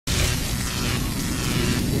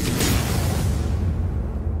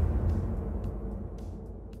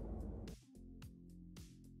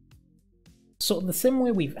So the same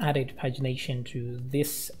way we've added pagination to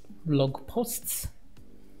this blog posts,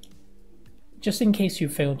 just in case you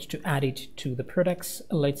failed to add it to the products,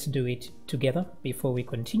 let's do it together before we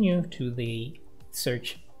continue to the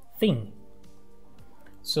search thing.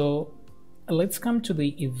 So let's come to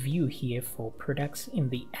the view here for products in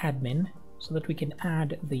the admin so that we can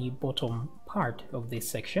add the bottom part of this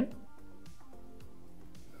section.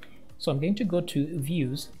 So I'm going to go to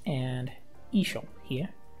views and eShop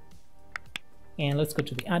here. And let's go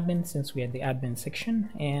to the admin since we had the admin section,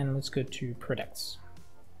 and let's go to products.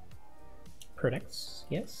 Products,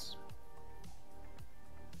 yes.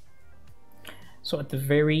 So at the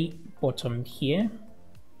very bottom here,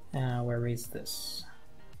 where is this?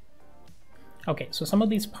 Okay, so some of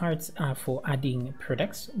these parts are for adding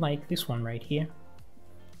products, like this one right here.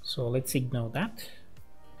 So let's ignore that.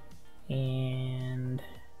 And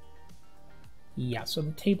yeah, so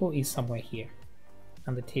the table is somewhere here,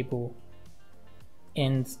 and the table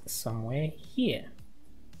ends somewhere here.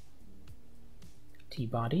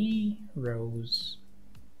 T-body, rows,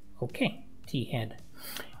 okay, T-head.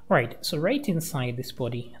 Right, so right inside this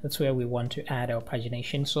body, that's where we want to add our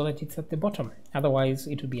pagination so that it's at the bottom. Otherwise,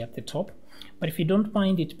 it will be at the top. But if you don't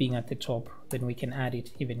mind it being at the top, then we can add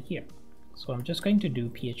it even here. So I'm just going to do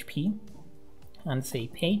PHP and say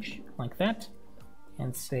page like that,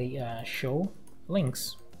 and say show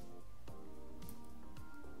links.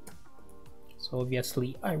 So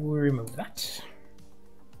obviously I will remove that.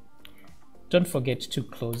 Don't forget to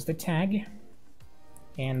close the tag,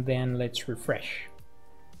 and then let's refresh.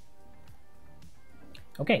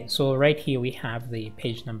 Okay, so right here we have the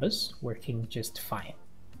page numbers working just fine.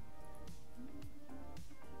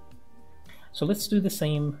 So let's do the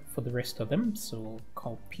same for the rest of them. So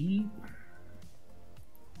copy.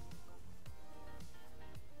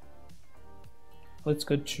 Let's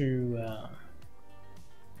go to,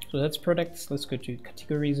 so that's products. Let's go to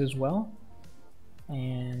categories as well.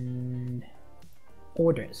 And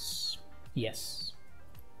orders, yes.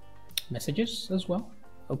 Messages as well.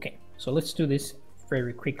 Okay, so let's do this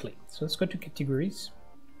very quickly. So let's go to categories.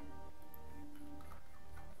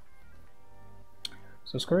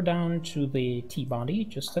 So scroll down to the T-body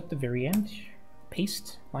just at the very end,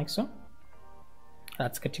 paste like so.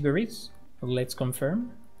 That's categories. Let's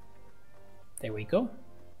confirm. There we go.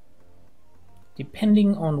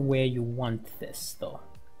 Depending on where you want this though.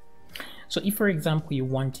 So if, for example, you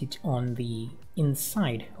want it on the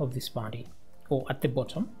inside of this body or at the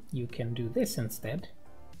bottom, you can do this instead.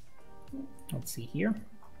 Let's see here.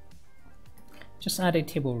 Just add a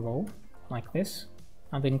table row like this,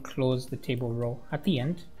 and then close the table row at the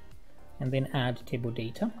end, and then add table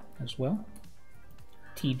data as well.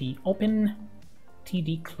 TD open,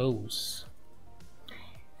 TD close.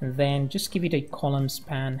 And then just give it a column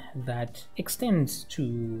span that extends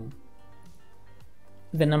to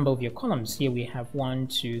the number of your columns. Here we have 1,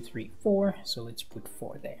 2, 3, 4, so let's put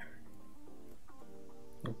 4 there.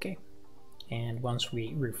 Okay, and once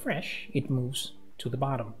we refresh, it moves to the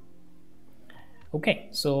bottom. Okay,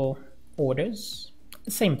 so orders,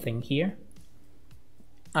 same thing here.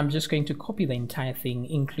 I'm just going to copy the entire thing,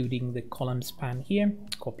 including the column span here,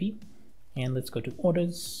 copy, and let's go to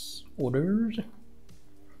orders, orders,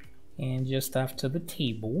 and just after the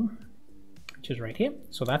table, which is right here.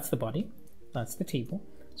 So that's the body, that's the table.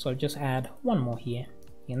 So I'll just add one more here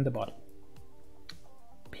in the body,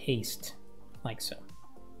 paste like so.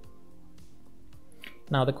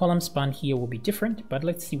 Now the column span here will be different, but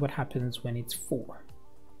let's see what happens when it's 4.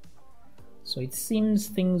 So it seems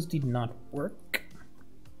things did not work.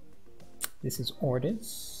 This is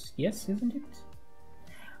orders, yes, isn't it?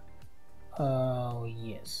 Oh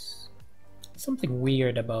yes. Something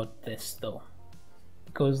weird about this though,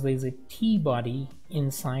 because there's a T-body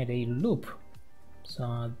inside a loop.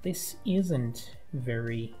 So this isn't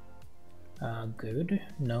very good.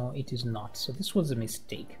 No, it is not. So this was a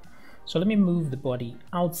mistake. So let me move the body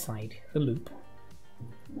outside the loop.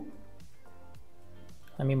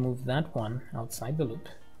 Let me move that one outside the loop.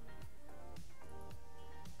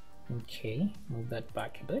 Okay, move that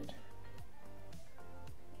back a bit.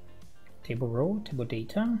 Table row, table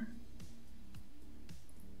data.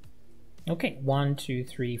 Okay, 1, 2,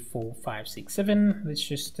 3, 4, 5, 6, 7. Let's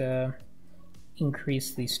just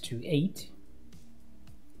increase this to 8.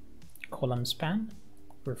 Column span,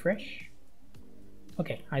 refresh.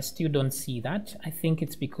 Okay, I still don't see that. I think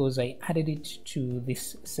it's because I added it to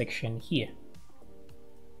this section here,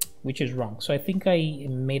 which is wrong. So I think I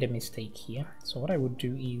made a mistake here. So what I would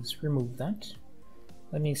do is remove that.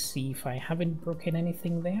 Let me see if I haven't broken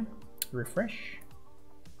anything there. Refresh.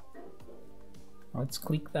 Let's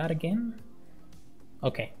click that again.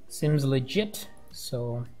 Okay, seems legit.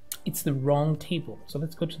 So it's the wrong table. So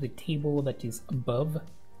let's go to the table that is above,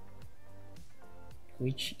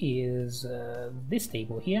 which is this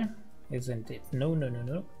table here, isn't it? No,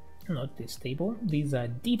 not this table. These are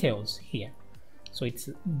details here. So it's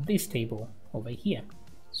this table over here.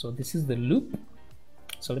 So this is the loop.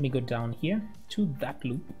 So let me go down here to that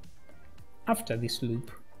loop. After this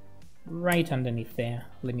loop, right underneath there,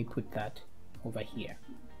 let me put that over here.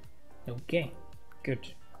 Okay,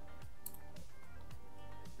 good.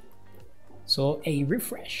 So a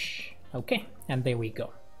refresh. Okay, and there we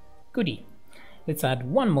go. Goodie. Let's add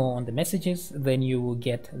one more on the messages, then you will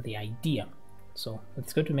get the idea. So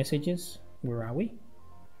let's go to messages. Where are we?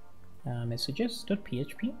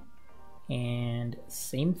 Messages.php. And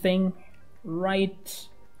same thing, right?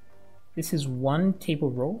 This is one table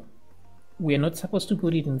row. We are not supposed to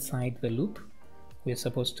put it inside the loop. We're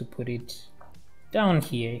supposed to put it down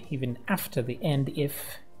here, even after the end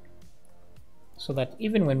if, so that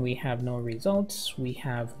even when we have no results, we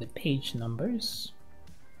have the page numbers.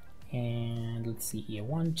 And let's see here,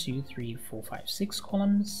 1, 2, 3, 4, 5, 6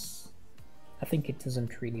 columns. I think it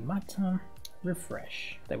doesn't really matter.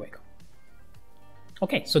 Refresh. There we go.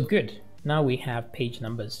 Okay, so good. Now we have page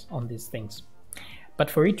numbers on these things. But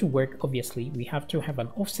for it to work, obviously, we have to have an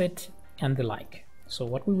offset and the like. So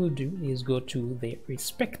what we will do is go to the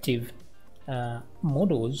respective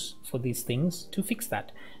models for these things to fix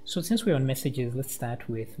that. So since we're on messages, let's start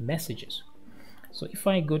with messages. So if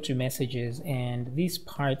I go to messages and these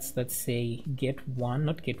parts that say get one,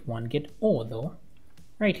 not get one, get all though,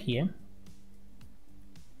 right here,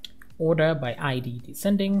 order by ID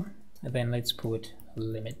descending, and then let's put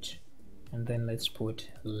limit, and then let's put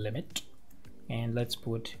limit, and let's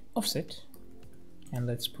put offset, and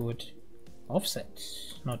let's put offset,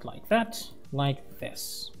 not like that, like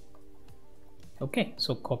this. Okay,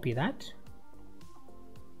 so copy that.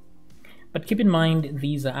 But keep in mind,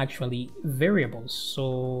 these are actually variables,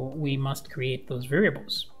 so we must create those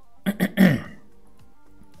variables.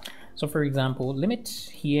 So for example, limit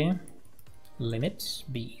here, limit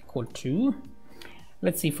be equal to,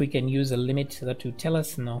 let's see if we can use a limit that will tell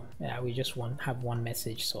us, no, we just have one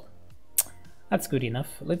message, so that's good enough.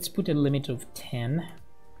 Let's put a limit of 10,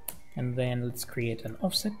 and then let's create an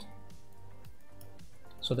offset.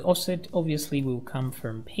 So the offset obviously will come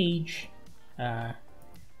from page.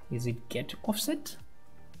 Is it get offset?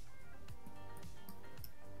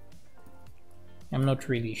 I'm not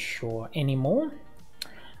really sure anymore.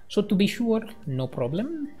 So to be sure, no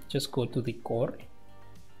problem. Just go to the core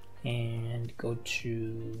and go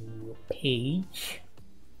to page,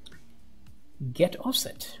 get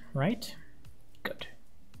offset, right? Good.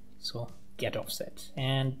 So get offset,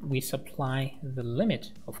 and we supply the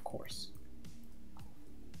limit, of course,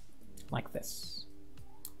 like this.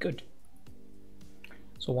 Good.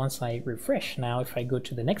 So once I refresh now, if I go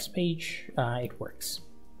to the next page, it works.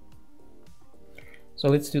 So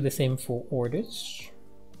let's do the same for orders.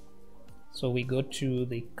 So we go to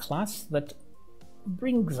the class that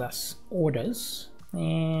brings us orders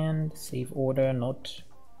and save order, not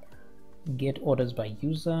get orders by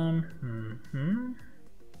user.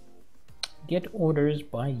 Get orders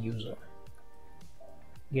by user.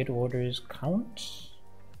 Get orders count.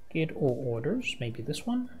 Get all orders, maybe this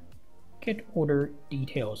one. Get order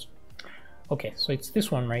details. Okay, so it's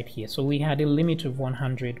this one right here. So we had a limit of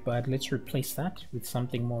 100, but let's replace that with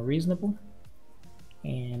something more reasonable.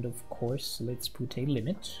 And of course, let's put a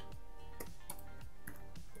limit.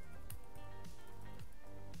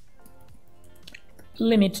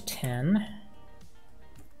 Limit 10.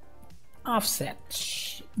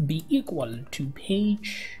 Offset be equal to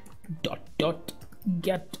page ...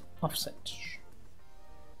 get offset.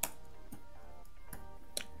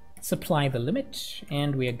 Supply the limit,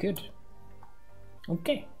 and we are good.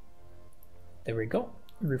 Okay, there we go.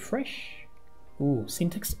 Refresh. Ooh,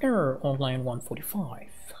 syntax error on line 145.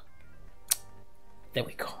 There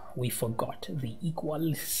we go. We forgot the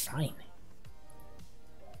equal sign.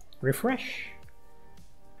 Refresh.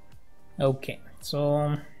 Okay,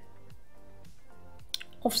 so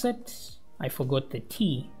offset. I forgot the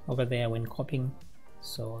T over there when copying,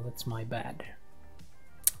 so that's my bad.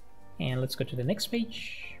 And let's go to the next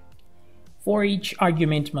page. For each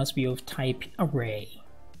argument must be of type array.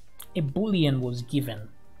 A boolean was given.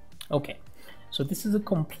 Okay, so this is a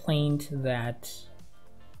complaint that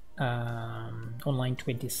on line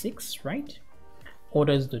 26, right?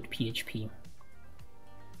 Orders.php.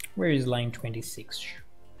 Where is line 26?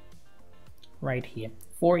 Right here.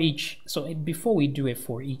 For each. So before we do a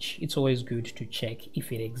for each, it's always good to check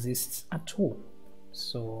if it exists at all.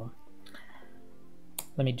 So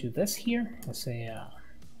let me do this here. Let's say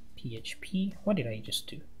PHP. What did I just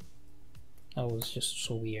do? That was just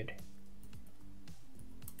so weird.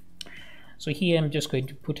 So here I'm just going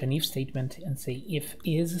to put an if statement and say if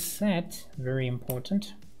is set, very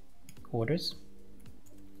important, orders,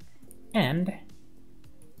 and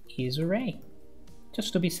is array,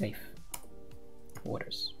 just to be safe,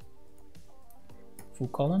 orders, full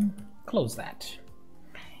colon, close that.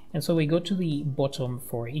 And so we go to the bottom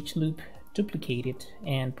for each loop, duplicate it,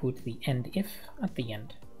 and put the end if at the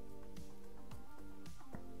end.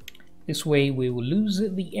 This way we will lose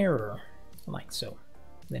the error, like so.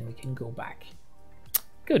 Then we can go back.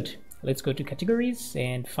 Good. Let's go to categories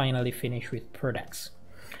and finally finish with products.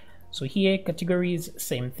 So here, categories,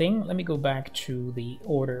 same thing. Let me go back to the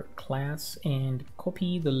order class and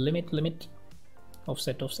copy the limit,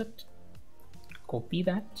 offset, copy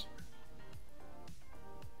that.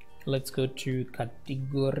 Let's go to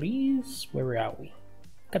categories. Where are we?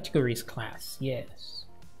 Categories class, yes.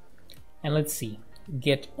 And let's see,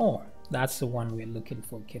 get all. That's the one we're looking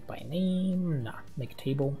for. Get by name, nah. Make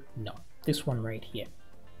table, no. This one right here.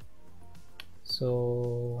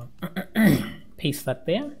 So paste that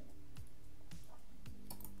there.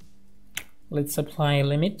 Let's apply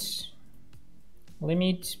limit.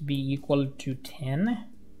 Limit be equal to 10,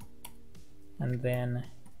 and then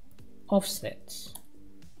offset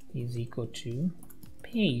is equal to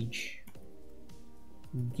page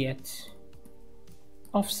get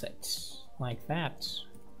offset, like that.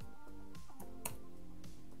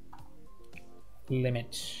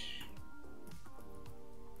 Limit.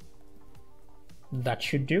 That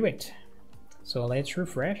should do it. So let's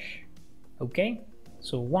refresh. Okay,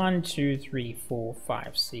 so 1 2 3 4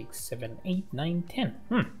 5 6 7 8 9 10.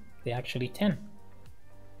 They're actually 10.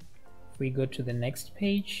 If we go to the next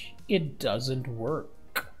page, it doesn't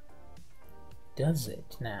work. Does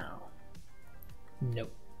it now? No.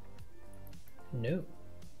 No.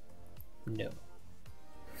 No.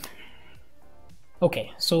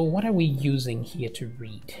 Okay, so what are we using here to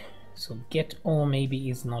read? So get all maybe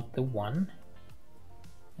is not the one.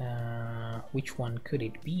 Which one could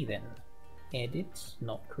it be then? Edit,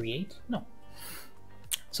 not create, no.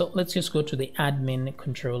 So let's just go to the admin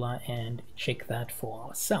controller and check that for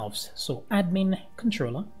ourselves. So admin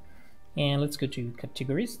controller, and let's go to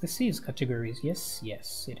categories. This is categories, yes,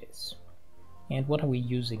 yes it is. And what are we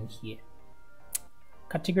using here?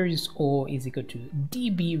 Categories all is equal to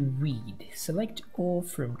db read. Select all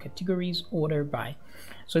from categories order by.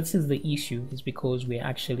 So this is the issue, is because we're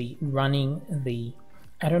actually running the,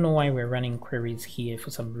 I don't know why we're running queries here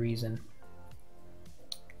for some reason.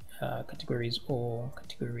 Categories all,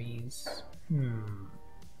 categories,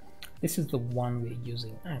 this is the one we're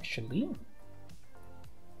using actually,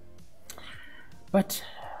 but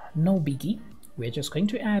no biggie. We're just going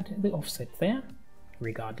to add the offset there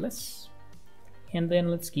regardless, and then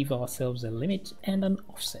let's give ourselves a limit and an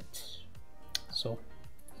offset. So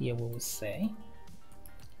here we will say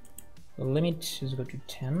limit is equal to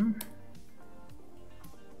 10,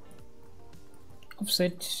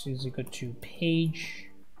 offset is equal to page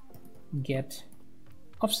get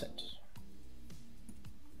offset,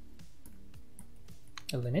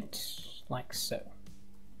 a limit like so.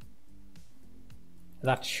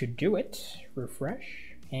 That should do it.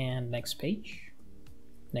 Refresh and next page,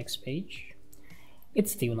 next page.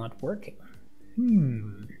 It's still not working.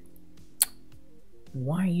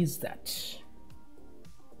 Why is that?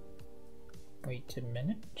 Wait a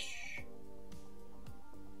minute.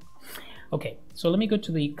 Okay, so let me go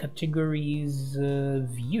to the categories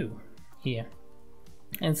view here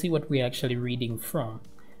and see what we're actually reading from.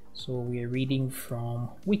 So we're reading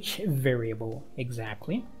from which variable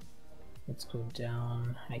exactly? Let's go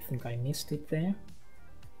down. I think I missed it there.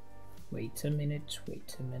 Wait a minute,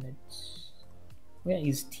 wait a minute. Where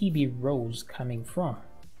is TB rows coming from?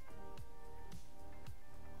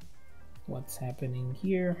 What's happening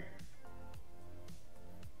here?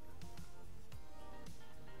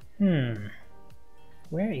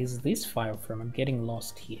 Where is this file from? I'm getting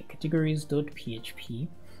lost here. Categories.php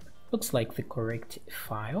looks like the correct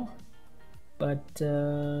file, but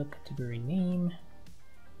category name.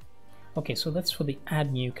 Okay, so that's for the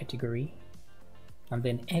add new category, and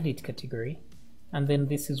then edit category, and then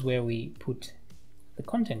this is where we put the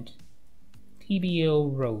content.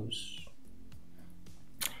 TBL rows.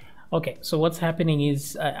 Okay, so what's happening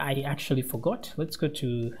is I actually forgot. Let's go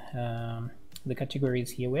to the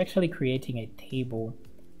categories here. We're actually creating a table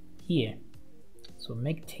here. So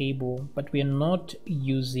make table, but we're not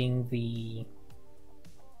using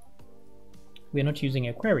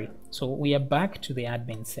a query. So we are back to the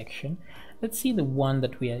admin section. Let's see the one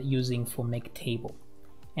that we are using for make table,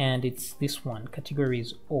 and it's this one,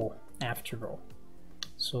 categories all, after all.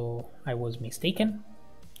 So I was mistaken.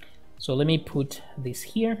 So let me put this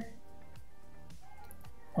here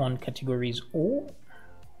on categories or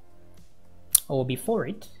before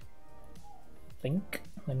it, I think.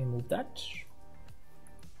 Let me move that.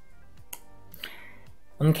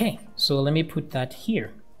 Okay, so let me put that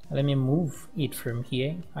here. Let me move it from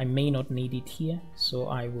here. I may not need it here, so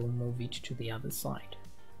I will move it to the other side.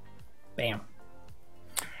 Bam.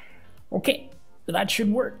 Okay, that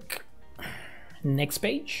should work. Next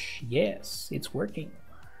page. Yes, it's working.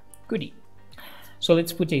 Goody. So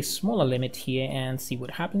let's put a smaller limit here and see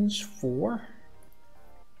what happens. 4.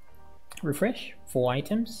 Refresh. 4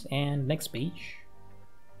 items, and next page.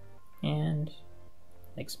 And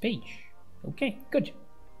next page. Okay, good.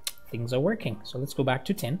 Things are working. So let's go back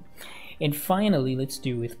to 10. And finally, let's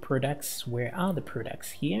do with products. Where are the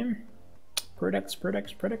products here? Products.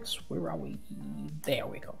 Where are we? There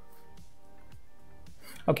we go.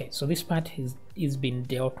 Okay, so this part is been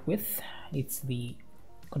dealt with. It's the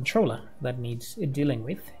controller that needs dealing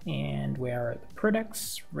with. And where are the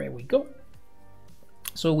products? There we go.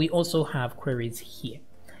 So we also have queries here.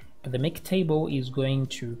 But the make table is going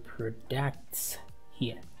to products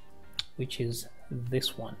here, which is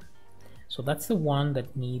this one. So that's the one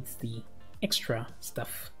that needs the extra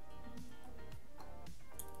stuff.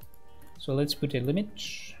 So let's put a limit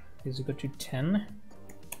is equal to 10.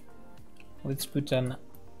 Let's put an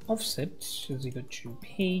offset is equal to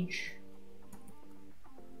page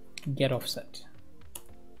get offset.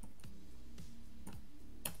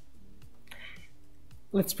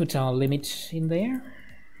 Let's put our limit in there.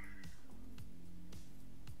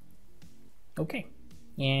 Okay,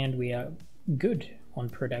 and we are good on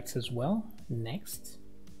products as well. Next,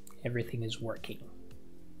 everything is working.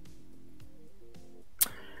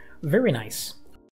 Very nice.